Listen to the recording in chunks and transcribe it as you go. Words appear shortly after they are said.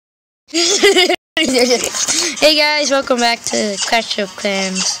Hey guys, welcome back to Clash of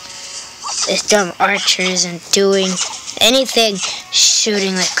Clans. This dumb archer isn't doing anything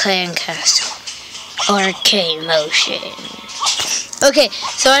shooting the clan castle. Arcade motion. Okay,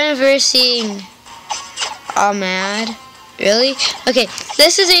 so I'm first seeing Ahmad. Really? Okay,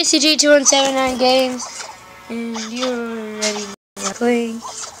 this is ACG 2179 Games, and you're already playing.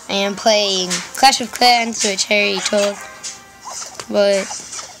 I am playing Clash of Clans, which I already told, but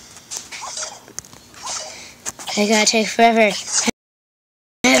I gotta take forever.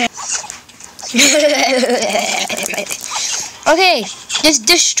 Okay, just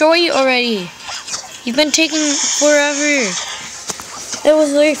destroy it already. You've been taking forever. It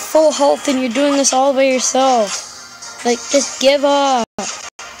was like full health and you're doing this all by yourself. Like, just give up.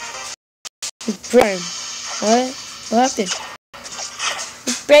 What? What happened?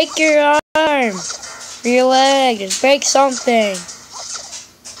 Just break your arm. Or your leg. Just break something.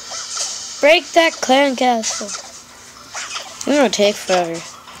 Break that clan castle. It's gonna take forever.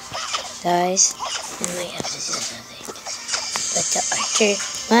 Guys, I might have to do something. But the archer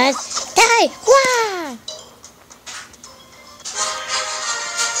must die! Wow!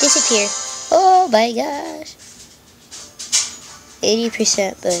 Disappear. Oh my gosh.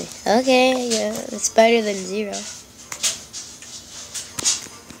 80%, but okay, yeah, it's better than 0.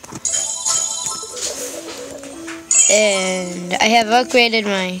 And I have upgraded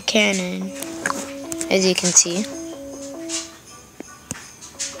my cannon, as you can see.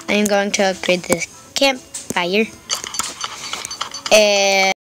 I am going to upgrade this campfire.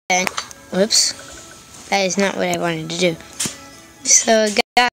 And whoops, that is not what I wanted to do. So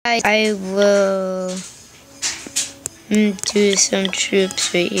guys, I will do some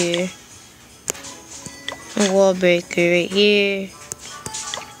troops right here. A wall breaker right here.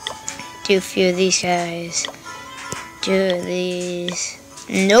 Do a few of these guys. Do these.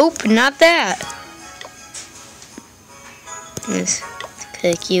 Nope, not that. Let's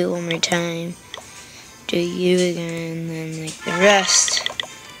click you one more time. Do you again, and then like the rest.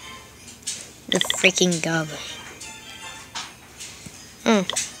 The freaking goblin. Oh,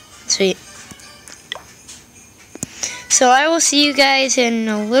 sweet. So I will see you guys in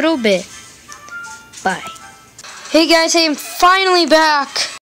a little bit. Bye. Hey guys, I am finally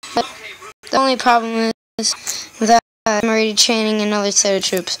back. But the only problem is that I'm already training another set of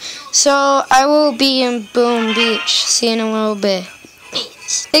troops. So I will be in Boom Beach. See you in a little bit.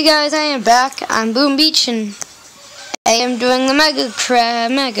 Peace. Hey guys, I am back on Boom Beach and I am doing the mega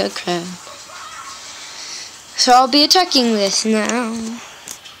crab. So I'll be attacking this now.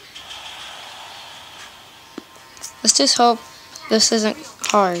 Let's just hope this isn't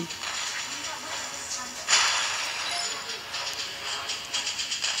hard.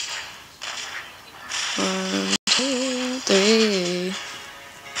 One, two, three.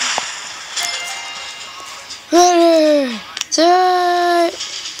 Ready, set.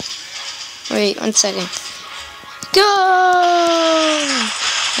 Wait, 1 second. Go!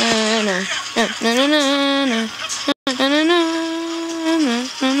 Na na na na na na na na na na.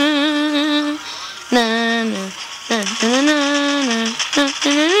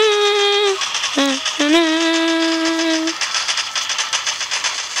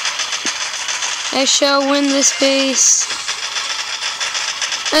 I shall win this base.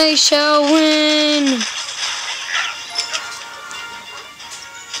 I shall win.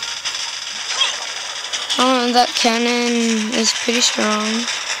 Oh, that cannon is pretty strong.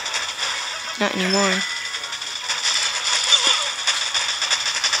 Not anymore.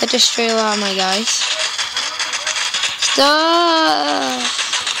 I destroyed a lot of my guys. Stop!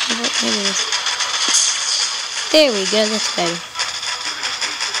 There we go, that's better.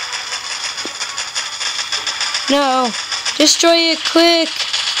 No! Destroy it quick!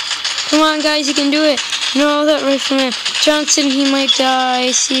 Come on guys, you can do it! No, that rifleman. Johnson, he might die.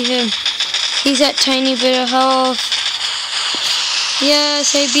 I see him. He's at tiny bit of health.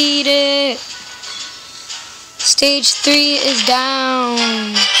 Yes, I beat it! Stage 3 is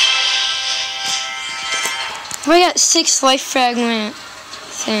down. I got 6 life fragment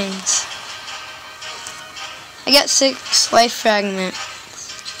things. I got 6 life fragment.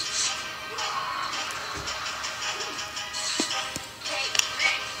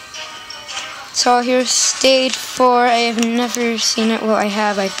 So here's stage 4. I have never seen it. Well, I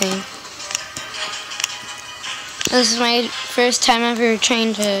have, I think. This is my first time ever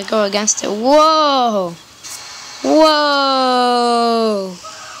trying to go against it. Whoa! Whoa!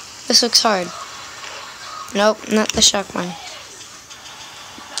 This looks hard. Nope, not the shock one.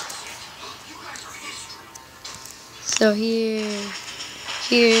 So here.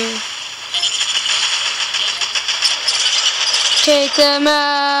 Take them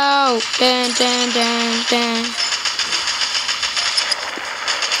out. Dun, dun, dun, dun.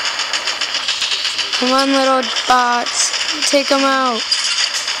 Come on, little bots. Take them out.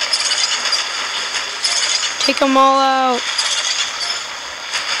 Take them all out.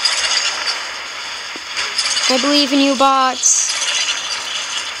 I believe in you, bots.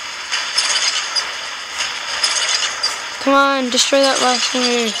 Come on, destroy that last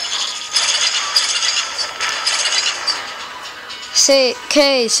one. Say,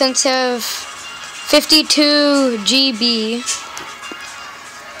 okay, since I have 52 GB,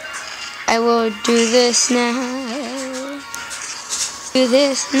 I will do this now. Do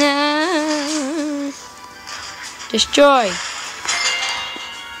this now. Destroy.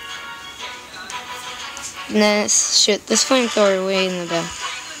 And then shoot this flamethrower way in the back.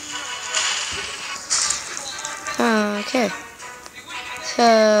 Okay.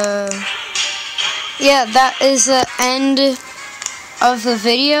 So, yeah, that is the end of the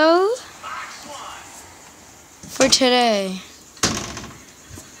video for today.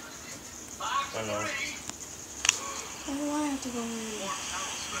 I know. Why do I have to go in?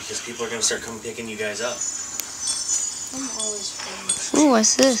 Because people are going to start coming picking you guys up. I'm always friends. Ooh,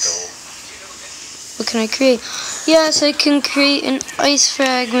 what's this? What can I create? Yes, I can create an ice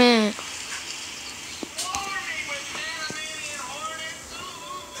fragment.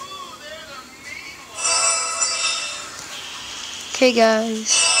 Okay,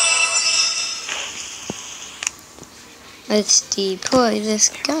 guys. Let's deploy this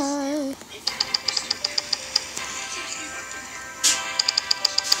guy.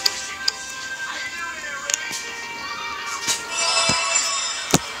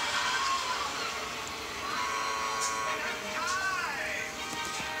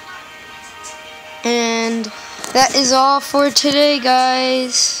 And that is all for today,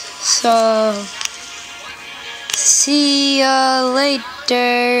 guys. So, see ya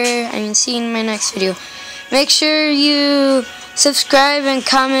later. See you in my next video. Make sure you subscribe and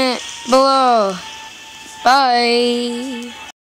comment below. Bye.